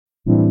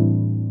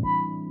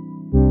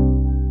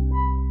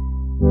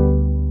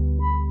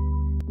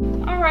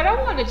right,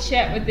 I want to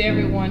chat with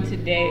everyone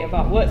today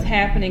about what's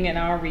happening in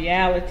our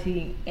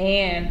reality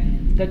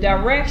and the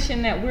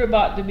direction that we're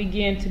about to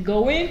begin to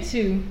go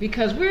into,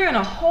 because we're in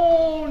a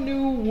whole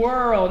new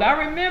world.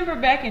 I remember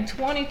back in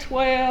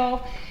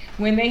 2012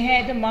 when they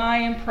had the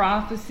Mayan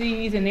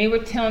prophecies and they were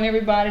telling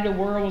everybody the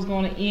world was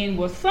going to end.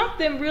 Well,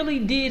 something really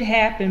did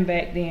happen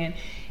back then.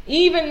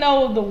 Even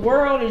though the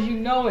world, as you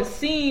know, it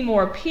seemed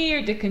or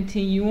appeared to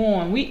continue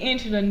on, we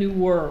entered a new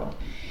world.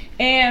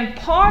 And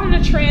part of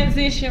the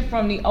transition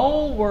from the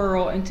old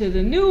world into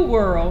the new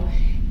world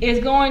is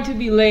going to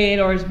be led,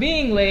 or is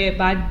being led,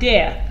 by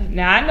death.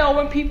 Now, I know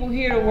when people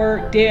hear the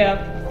word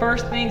death,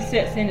 first thing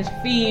sets in is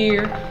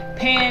fear,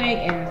 panic,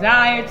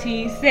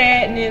 anxiety,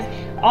 sadness.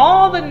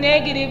 All the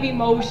negative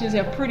emotions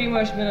have pretty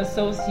much been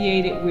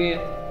associated with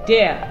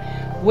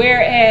death,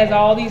 whereas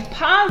all these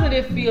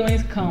positive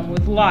feelings come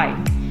with life.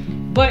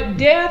 But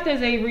death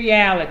is a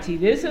reality.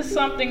 This is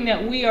something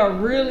that we are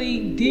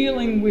really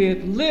dealing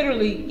with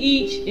literally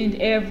each and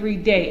every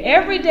day.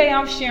 Every day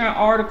I'm sharing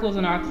articles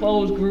in our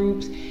closed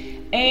groups,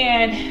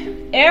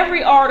 and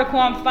every article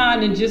I'm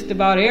finding, just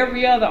about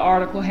every other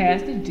article,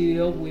 has to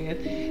deal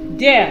with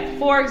death.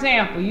 For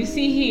example, you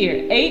see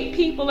here, 8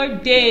 people are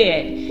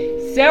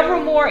dead,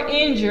 several more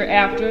injured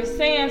after a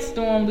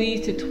sandstorm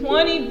leads to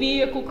 20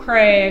 vehicle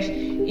crash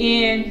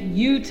in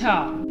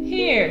Utah.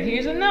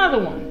 Here's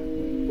another one,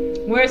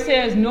 where it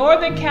says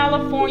Northern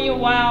California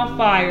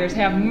wildfires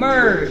have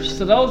merged.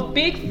 So those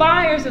big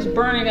fires that's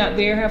burning out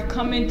there have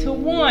come into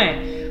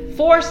one,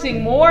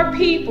 forcing more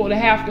people to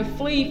have to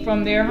flee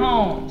from their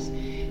homes.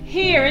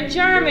 Here in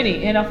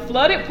Germany, in a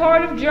flooded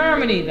part of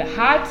Germany, the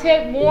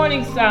high-tech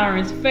warning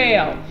sirens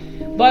failed,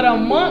 but a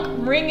monk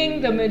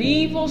ringing the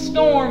medieval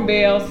storm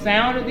bell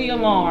sounded the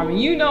alarm.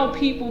 And you know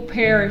people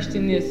perished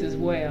in this as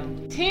well.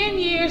 10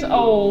 years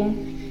old,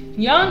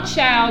 young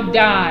child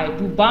died.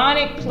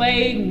 Bubonic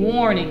plague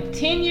warning.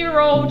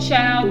 10-year-old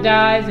child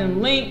dies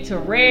and linked to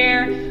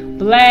rare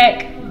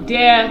Black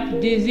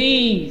Death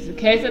disease.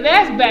 Okay, so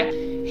that's back.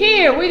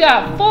 Here we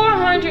got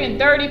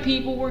 430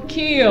 people were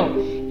killed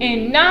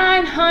in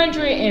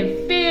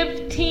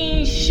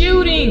 915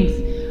 shootings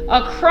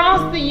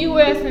across the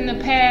U.S. in the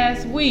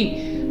past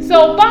week.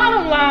 So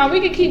bottom line, we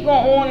could keep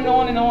going on and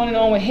on and on and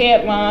on with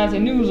headlines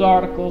and news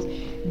articles.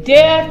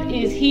 Death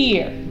is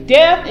here.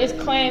 Death is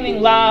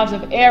claiming lives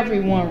of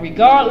everyone,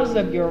 regardless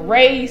of your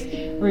race,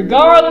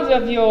 regardless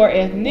of your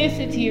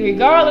ethnicity,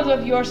 regardless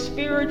of your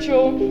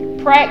spiritual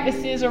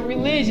practices or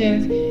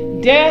religions.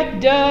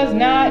 Death does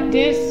not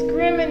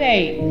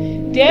discriminate.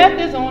 Death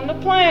is on the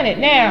planet.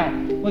 Now,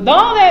 with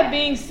all that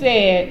being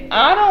said,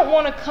 I don't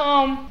want to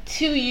come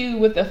to you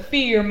with a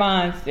fear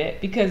mindset,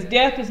 because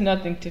death is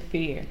nothing to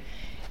fear.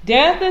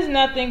 Death is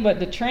nothing but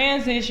the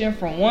transition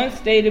from one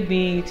state of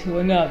being to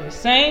another.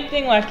 Same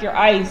thing like your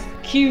ice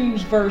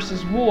cubes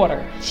versus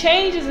water.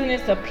 Changes in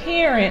its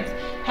appearance,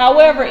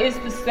 however, it's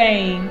the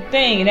same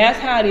thing. And that's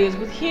how it is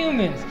with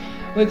humans.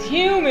 With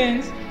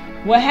humans,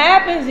 what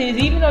happens is,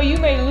 even though you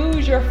may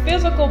lose your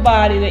physical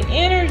body, the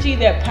energy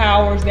that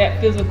powers that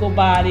physical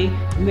body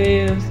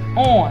lives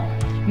on.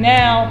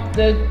 Now,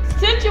 the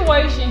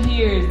situation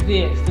here is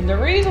this, and the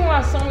reason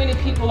why so many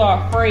people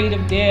are afraid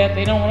of death,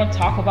 they don't want to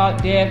talk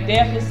about death,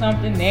 death is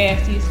something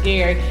nasty,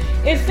 scary,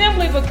 is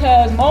simply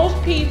because most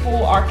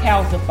people are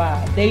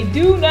calcified. They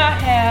do not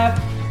have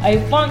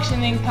a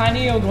functioning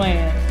pineal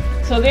gland,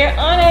 so they're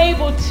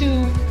unable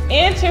to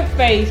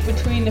interface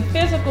between the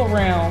physical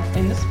realm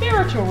and the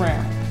spiritual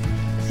realm.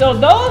 So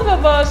those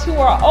of us who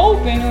are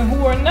open and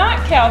who are not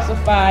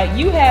calcified,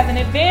 you have an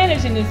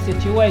advantage in this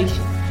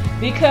situation,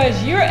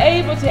 because you're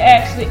able to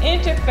actually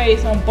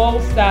interface on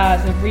both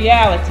sides of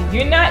reality.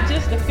 You're not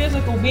just a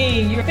physical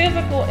being, you're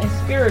physical and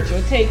spiritual.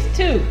 It takes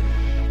two.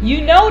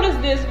 You notice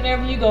this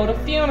whenever you go to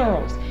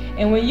funerals.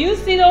 And when you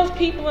see those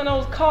people in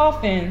those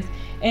coffins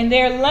and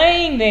they're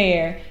laying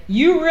there,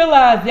 you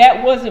realize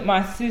that wasn't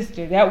my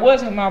sister, that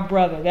wasn't my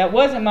brother, that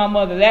wasn't my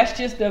mother. That's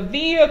just a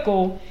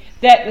vehicle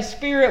that the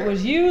spirit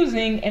was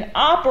using and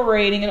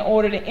operating in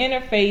order to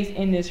interface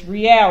in this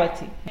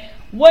reality.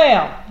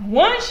 Well,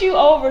 once you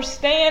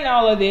understand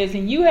all of this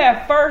and you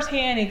have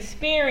firsthand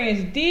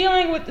experience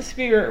dealing with the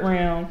spirit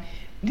realm,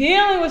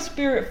 dealing with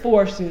spirit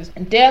forces,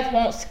 death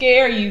won't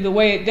scare you the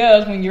way it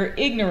does when you're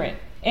ignorant.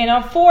 And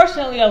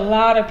unfortunately, a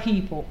lot of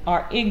people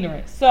are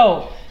ignorant.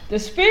 So the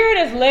Spirit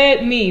has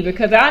led me,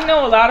 because I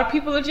know a lot of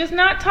people are just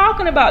not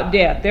talking about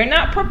death. They're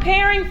not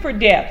preparing for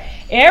death.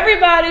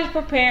 Everybody's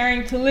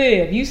preparing to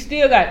live. You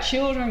still got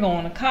children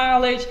going to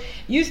college.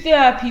 You still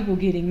have people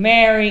getting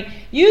married.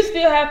 You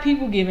still have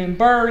people giving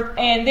birth.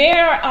 And they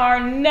are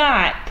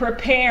not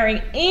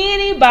preparing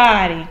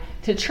anybody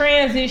to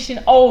transition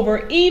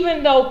over,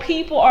 even though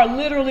people are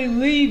literally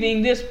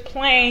leaving this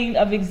plane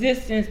of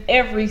existence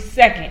every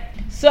second.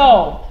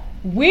 So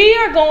we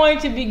are going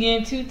to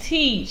begin to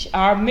teach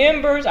our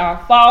members,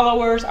 our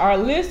followers, our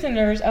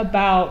listeners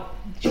about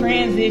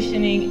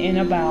transitioning and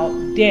about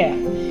death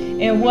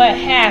and what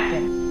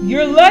happened.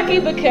 You're lucky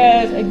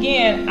because,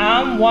 again,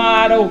 I'm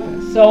wide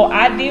open. So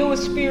I deal with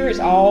spirits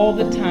all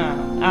the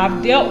time.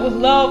 I've dealt with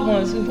loved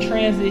ones who've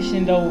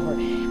transitioned over.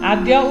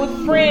 I've dealt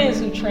with friends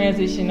who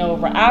transition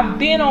over. I've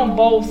been on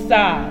both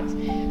sides.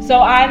 So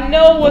I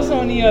know what's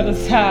on the other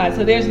side.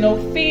 So there's no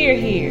fear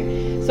here.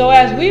 So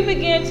as we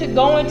begin to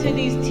go into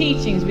these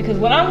teachings, because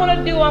what I want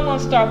to do, I'm going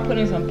to start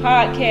putting some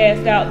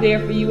podcasts out there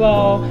for you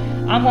all.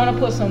 I'm going to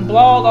put some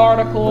blog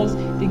articles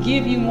to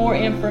give you more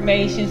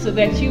information so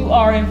that you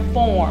are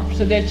informed,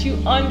 so that you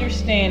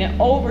understand and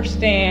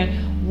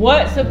overstand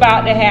what's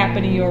about to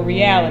happen in your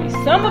reality.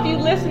 Some of you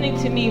listening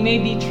to me may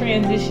be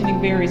transitioning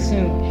very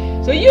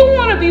soon. So you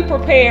want to be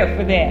prepared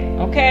for that,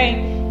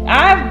 okay?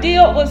 I've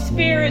dealt with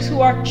spirits who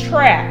are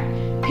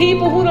trapped,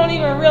 people who don't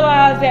even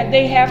realize that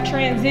they have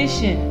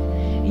transitioned.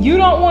 You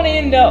don't want to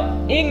end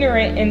up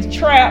ignorant and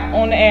trapped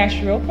on the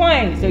astral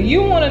plane. So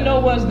you want to know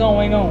what's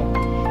going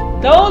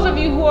on. Those of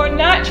you who are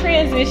not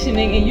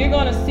transitioning and you're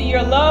going to see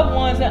your loved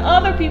ones and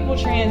other people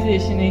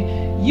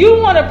transitioning, you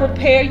want to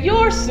prepare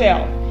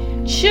yourself.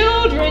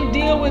 Children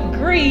deal with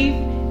grief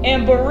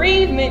and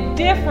bereavement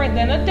different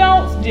than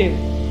adults do.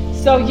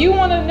 So you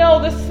want to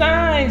know the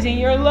signs in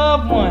your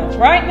loved ones.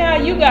 Right now,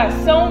 you got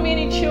so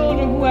many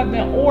children who have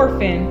been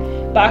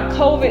orphaned by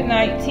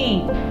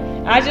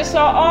COVID-19. I just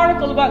saw an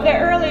article about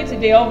that earlier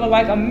today. Over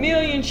like 1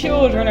 million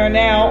children are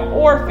now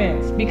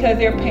orphans because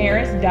their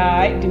parents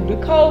died due to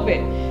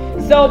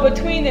COVID. So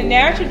between the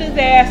natural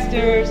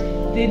disasters,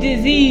 the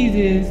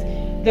diseases,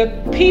 the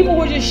people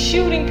who are just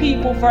shooting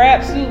people for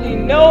absolutely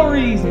no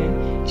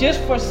reason, just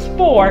for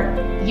sport,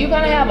 you're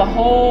going to have a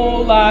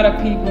whole lot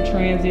of people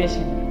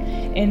transitioning.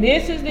 And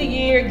this is the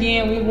year,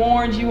 again, we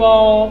warned you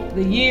all,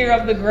 the year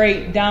of the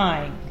great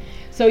dying.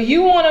 So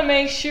you want to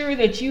make sure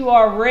that you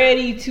are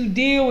ready to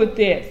deal with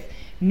this.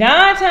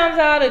 9 times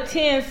out of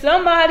 10,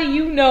 somebody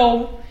you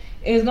know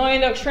is going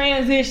to end up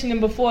transitioning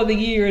before the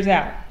year is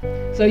out.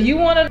 So you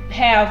want to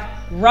have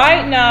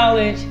right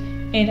knowledge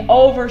and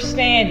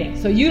understanding.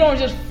 So you don't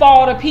just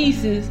fall to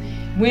pieces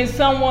when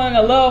someone,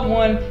 a loved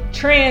one,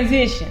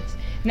 transitions.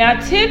 Now,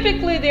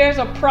 typically there's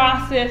a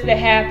process that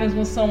happens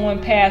when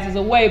someone passes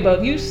away,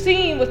 but you've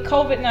seen with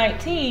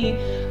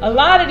COVID-19, a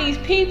lot of these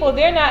people,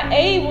 they're not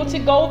able to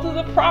go through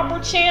the proper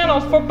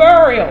channels for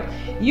burial.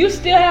 You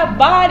still have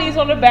bodies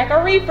on the back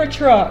of reefer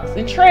trucks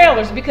and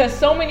trailers because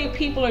so many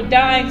people are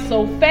dying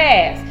so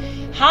fast.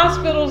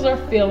 Hospitals are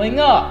filling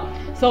up.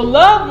 So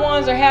loved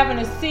ones are having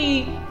to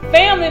see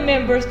family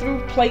members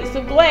through plates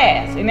of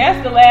glass, and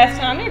that's the last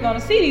time they're going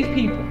to see these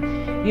people,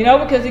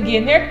 because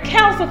again, they're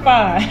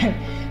calcified.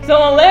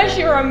 So unless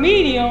you're a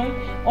medium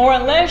or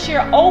unless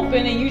you're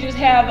open and you just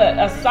have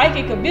a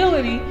psychic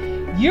ability,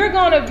 you're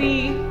going to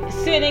be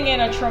sitting in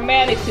a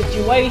traumatic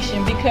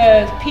situation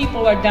because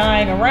people are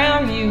dying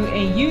around you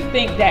and you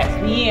think that's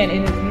the end,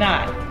 and it's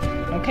not.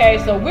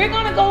 Okay, so we're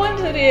going to go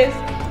into this.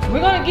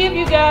 We're going to give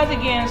you guys,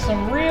 again,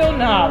 some real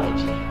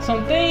knowledge,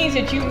 some things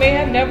that you may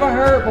have never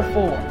heard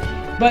before.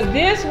 But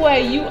this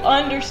way you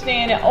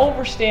understand and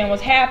understand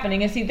what's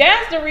happening. And see,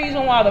 that's the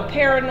reason why the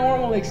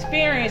paranormal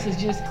experience is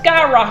just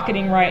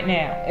skyrocketing right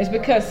now. It's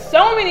because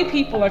so many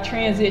people are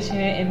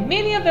transitioning and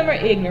many of them are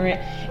ignorant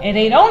and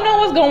they don't know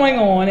what's going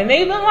on and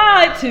they've been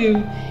lied to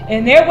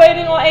and they're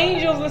waiting on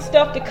angels and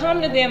stuff to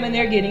come to them and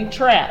they're getting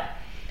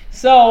trapped.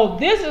 So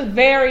this is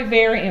very,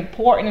 very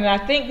important, and I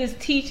think this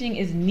teaching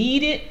is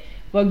needed.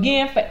 But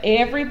again, for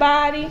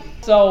everybody.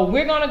 So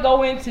we're going to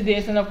go into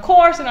this. And of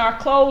course, in our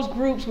closed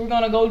groups, we're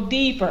going to go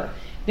deeper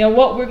than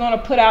what we're going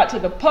to put out to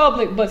the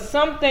public. But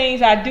some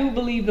things I do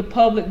believe the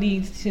public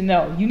needs to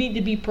know. You need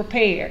to be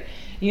prepared.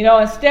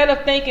 Instead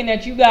of thinking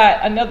that you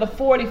got another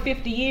 40,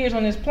 50 years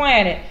on this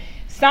planet,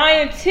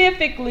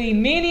 scientifically,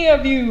 many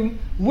of you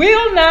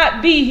will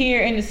not be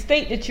here in the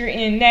state that you're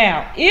in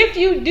now. If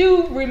you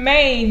do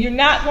remain, you're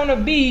not going to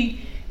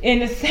be in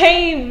the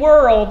same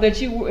world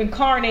that you were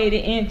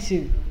incarnated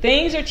into.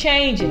 Things are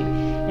changing.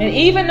 And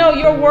even though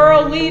your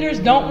world leaders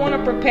don't want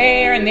to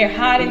prepare and they're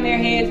hiding their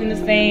heads in the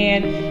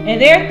sand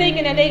and they're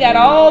thinking that they got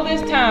all this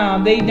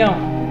time, they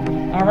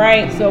don't. All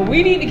right? So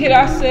we need to get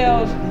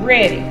ourselves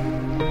ready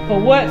for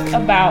what's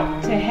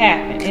about to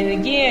happen.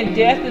 And again,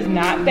 death is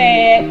not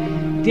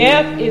bad.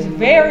 Death is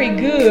very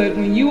good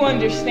when you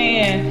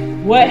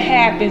understand what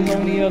happens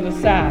on the other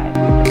side.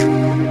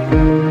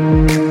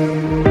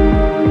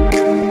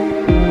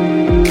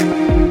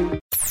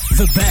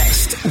 The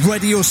best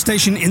radio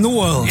station in the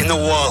world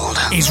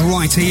is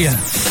right here,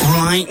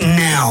 right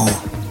now.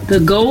 The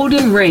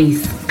Golden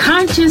Race,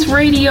 conscious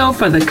radio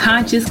for the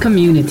conscious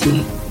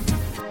community.